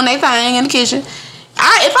be doing their thing in the kitchen.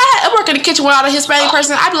 If I work in the kitchen without a Hispanic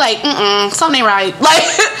person, I'd be like, something ain't right. Like,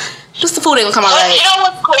 just the food ain't gonna come out right. You know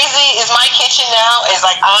what's crazy is my kitchen now is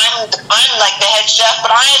like I'm like the head chef, but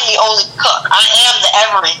I am the only cook. I am the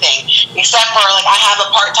everything, except for like I have a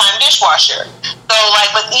part-time dishwasher. So like,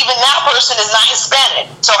 but even that person is not Hispanic,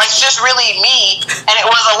 so it's just really me, and it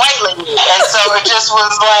was a white lady, and so it just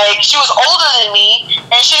was like she was older than me,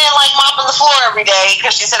 and she didn't like mopping the floor every day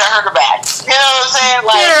because she said it hurt her back. You know what I'm saying?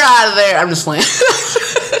 Like, get her out of there. I'm just playing.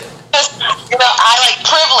 You know, I like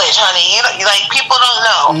privilege, honey. You like people don't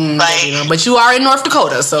know. But you are in North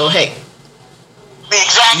Dakota, so hey.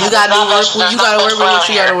 Exactly. You gotta work with what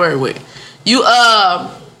you gotta work with.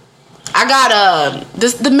 I got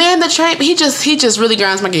the man that trained me. He just really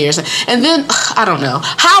grinds my gears, and then I don't know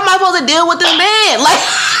how am I supposed to deal with this man. Like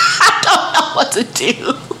I don't know what to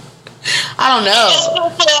do. I don't know.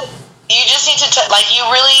 You just need to like. You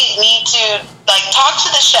really need to like talk to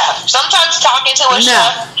the chef. Sometimes talking to a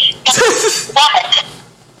chef.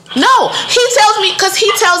 No, he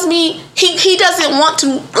tells me he doesn't want to,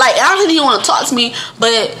 like, I don't think he want to talk to me,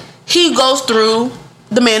 but he goes through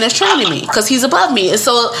the man that's training me because he's above me, and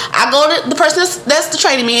so I go to the person that's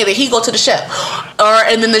training me, and then he go to the chef,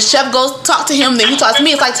 and then the chef goes talk to him, then he talks to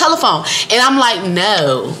me. It's like telephone, and I'm like,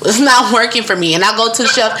 no, it's not working for me. And I go to the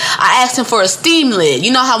chef. I asked him for a steam lid.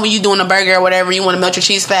 You know how when you doing a burger or whatever, you want to melt your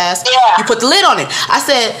cheese fast, you put the lid on it. I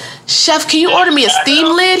said, chef, can you order me a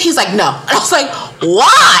steam lid? He's like, no. I was like,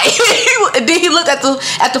 why? And then he looked at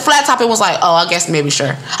the flat top and was like, oh, I guess maybe sure.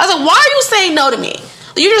 I was like, why are you saying no to me?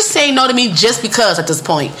 You're just saying no to me just because at this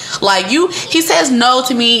point. Like he says no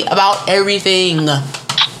to me about everything. I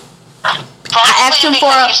asked him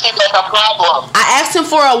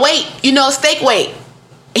for a weight, steak weight.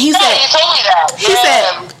 He said, you told me that. He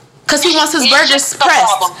said, because he wants his burgers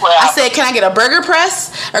pressed. I said, can I get a burger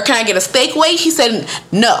press or can I get a steak weight? He said,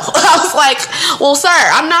 no. I was like, well, sir,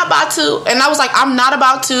 I'm not about to. And I was like, I'm not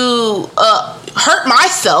about to hurt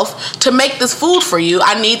myself to make this food for you.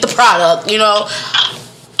 I need the product,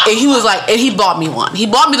 And he was like, and he bought me one. He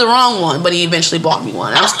bought me the wrong one, but he eventually bought me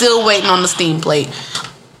one. I'm still waiting on the steam plate.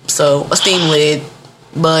 So, a steam lid.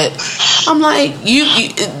 But I'm like, you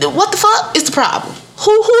what the fuck is the problem?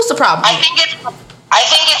 Who's the problem? I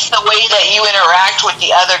think it's the way that you interact with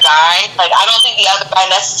the other guy. Like, I don't think the other guy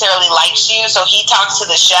necessarily likes you, so he talks to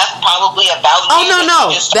the chef probably about you. Oh,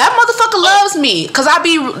 no. That motherfucker loves me. Because I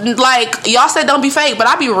be, like, y'all said don't be fake, but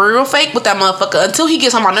I be real fake with that motherfucker until he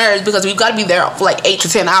gets on my nerves because we've got to be there for, like, 8 to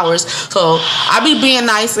 10 hours. So, I be being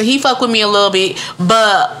nice, and he fuck with me a little bit.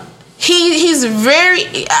 But he's very,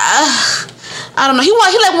 I don't know. He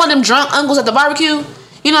like one of them drunk uncles at the barbecue.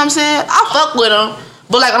 You know what I'm saying? I fuck with him.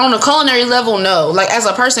 But, like, on a culinary level, no. Like, as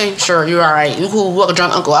a person, sure, you're all right. You cool, walk a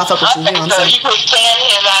drunk uncle. I fuck with you. You know what I'm saying? You can stand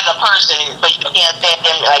him as a person, but you can't stand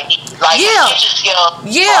him, like kitchen skills.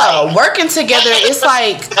 Yeah, like, working together, it's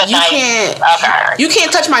like, you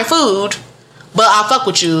can't touch my food, but I fuck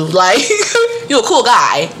with you. Like, you're a cool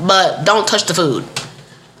guy, but don't touch the food.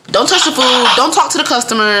 Don't touch the food. Don't talk to the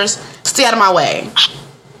customers. Stay out of my way.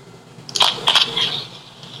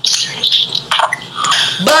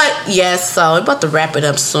 But yes, so we're about to wrap it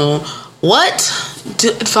up soon. What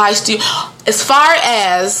advice do you, as far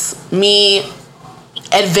as me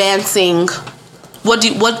advancing, what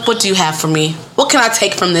do you have for me? What can I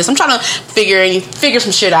take from this? I'm trying to figure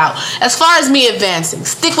some shit out. As far as me advancing,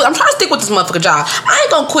 I'm trying to stick with this motherfucker job. I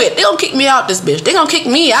ain't gonna quit. They gonna kick me out, this bitch. They gonna kick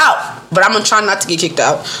me out. But I'm gonna try not to get kicked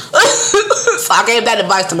out. So I gave that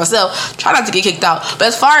advice to myself. Try not to get kicked out. But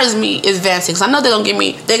as far as me advancing, because I know they're gonna give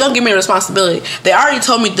me a responsibility. They already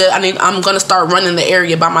told me that I'm gonna start running the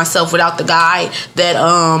area by myself without the guy that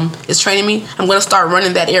is training me. I'm gonna start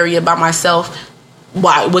running that area by myself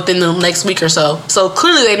within the next week or so. So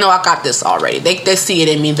clearly they know I got this already. They see it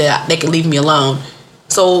in me that they can leave me alone.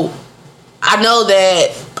 So I know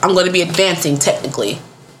that I'm gonna be advancing technically.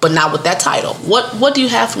 But not with that title. What do you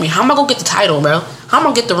have for me? How am I gonna get the title, bro? I'm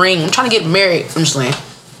gonna get the ring. I'm trying to get married. I'm just saying,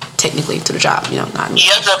 technically to the job, you know. Not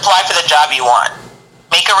you have to apply for the job you want.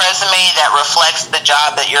 Make a resume that reflects the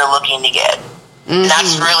job that you're looking to get. And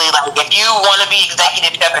that's really like, if you want to be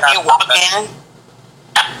executive chef, if you walk in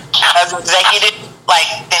as an executive, like,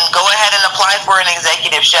 then go ahead and apply for an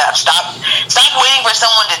executive chef. Stop waiting for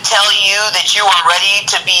someone to tell you that you are ready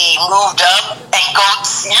to be moved up, and go.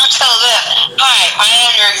 You tell them, "Hi, I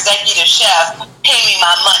am your executive chef. Pay me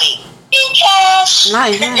my money in cash."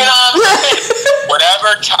 Nice. You know what I'm saying?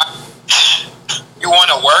 Whatever time you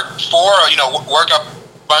want to work for, or, you know, work up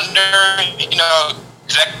under, you know,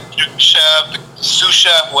 executive chef, sous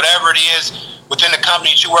chef, whatever it is within the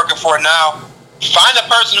company that you're working for now, find a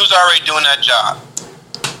person who's already doing that job.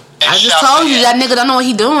 I just told you that nigga don't know what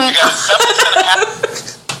he doing. Because something's gonna happen.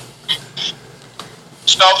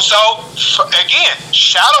 So again,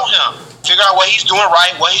 shadow him. Figure out what he's doing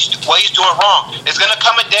right, what he's doing wrong. It's gonna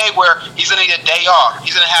come a day where he's gonna need a day off.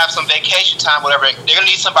 He's gonna have some vacation time, whatever. They're gonna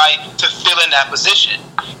need somebody to fill in that position.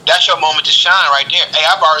 That's your moment to shine right there. Hey,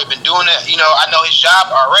 I've already been doing it. You know, I know his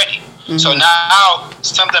job already. So now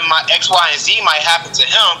something my X, Y, and Z might happen to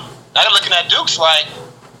him. Now they're looking at Dukes like,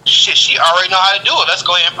 shit, she already know how to do it. Let's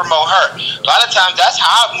go ahead and promote her. A lot of times, that's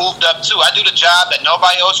how I've moved up too. I do the job that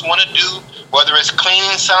nobody else want to do, whether it's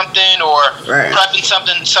cleaning something or prepping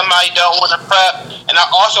something somebody don't want to prep. And I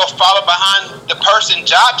also follow behind the person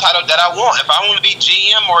job title that I want. If I want to be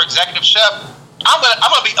GM or executive chef, I'm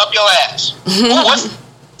gonna be up your ass. Ooh, what's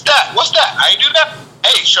that? What's that? How you do that?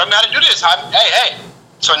 Hey, show me how to do this. Hey.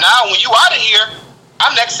 So now when you out of here,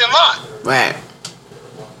 I'm next in line. Right.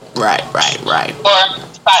 Or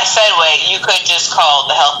by segue, you could just call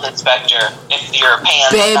the health inspector if you're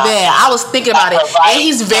paying. Baby, I was thinking about it, and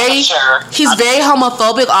he's very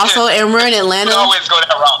homophobic. Also, and we're in Atlanta. You always go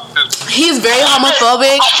that route too. He's very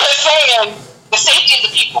homophobic. I'm just saying, the safety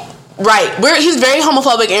of the people. Right, he's very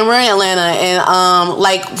homophobic, and we're in Atlanta, and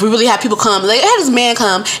like we really had people come. Like, I had this man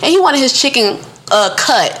come, and he wanted his chicken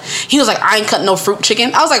cut. He was like, I ain't cutting no fruit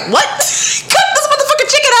chicken. I was like, what? Cut this motherfucking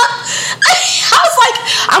chicken up? I was like,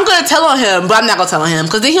 I'm gonna tell on him, but I'm not gonna tell on him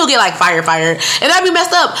because then he'll get like fired, and that'd be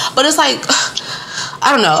messed up. But it's like,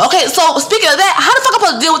 I don't know. Okay, so speaking of that, how the fuck I'm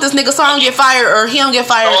supposed to deal with this nigga so I don't get fired or he don't get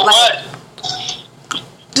fired? So like, what?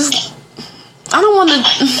 Just, I don't want to.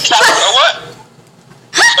 So what?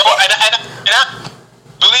 And I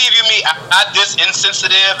believe you me, I'm not this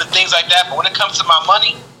insensitive and things like that. But when it comes to my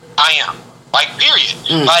money, I am. Like, period.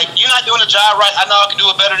 Like, you're not doing the job right. I know I can do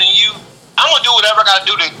it better than you. I'm gonna do whatever I gotta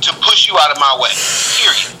do to push you out of my way.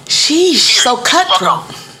 Period. Sheesh, so cutthroat.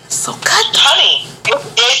 So cutthroat. Honey,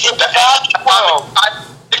 it's a bad world.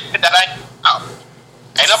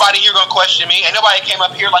 Ain't nobody here gonna question me. Ain't nobody came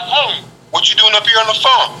up here like, hey, what you doing up here on the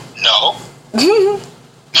phone? No. No.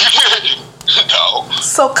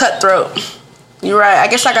 So cutthroat. You're right. I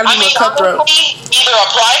guess I gotta be a cutthroat. Either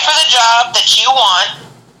apply for the job that you want,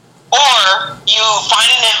 or you find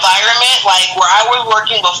an environment like where I was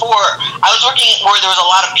working before. I was working where there was a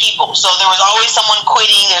lot of people, so there was always someone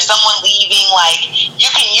quitting, there's someone leaving. Like, you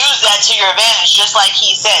can use that to your advantage, just like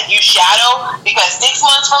he said. You shadow, because 6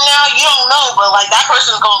 months from now, you don't know, but like that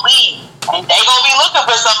person's gonna leave, and they're gonna be looking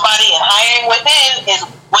for somebody, and hiring within is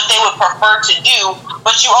what they would prefer to do.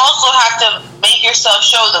 But you also have to make yourself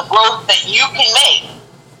show the growth that you can make.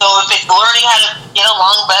 So if it's learning how to get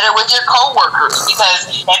along better with your coworkers, because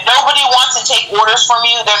if nobody wants to take orders from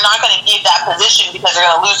you, they're not going to give that position because they're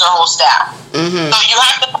going to lose their whole staff. So you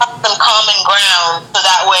have to find some common ground so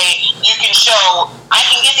that way you can show, I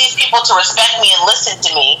can get these people to respect me and listen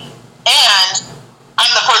to me, and I'm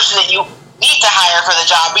the person that you need to hire for the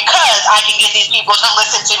job because I can get these people to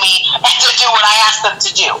listen to me and to do what I ask them to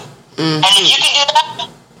do. And if you can do that,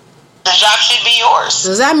 the job should be yours.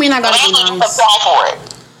 Does that mean I gotta be nice? Apply for it.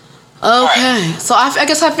 Okay, so I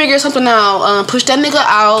guess I figured something out. Push that nigga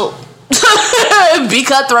out. Be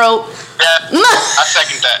cutthroat. Yeah, I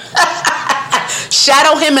second that.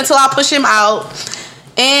 Shadow him until I push him out.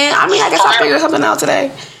 And I mean, I guess I figured something out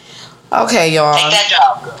today. Okay, y'all. Take that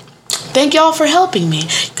job. Thank y'all for helping me.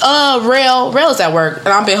 Rail is at work, and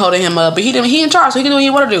I've been holding him up, but he in charge, so he can do what he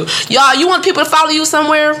want to do. Y'all, you want people to follow you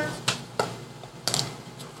somewhere?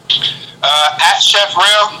 At Chef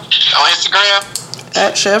Rail on Instagram.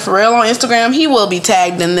 At Chef Rail on Instagram. He will be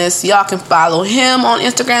tagged in this. Y'all can follow him on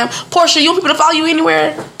Instagram. Portia, you want people to follow you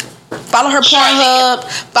anywhere? Follow her Pornhub.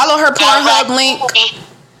 Follow her Pornhub link.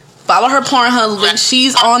 Follow her Pornhub link.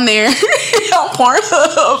 She's on there on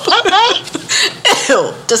Pornhub.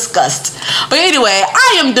 Ew, disgust. But anyway,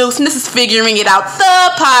 I am Dukes, and this is Figuring It Out,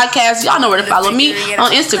 the podcast. Y'all know where to follow me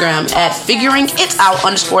on Instagram at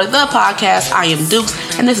FiguringItOut_the podcast. I am Dukes,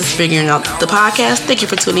 and this is Figuring Out the podcast. Thank you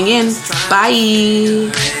for tuning in.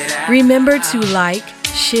 Bye. Remember to like,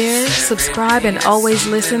 share, subscribe, and always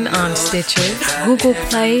listen on Stitcher, Google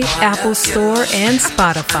Play, Apple Store, and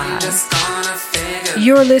Spotify.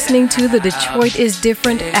 You're listening to the Detroit is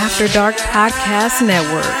Different After Dark Podcast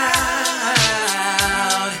Network.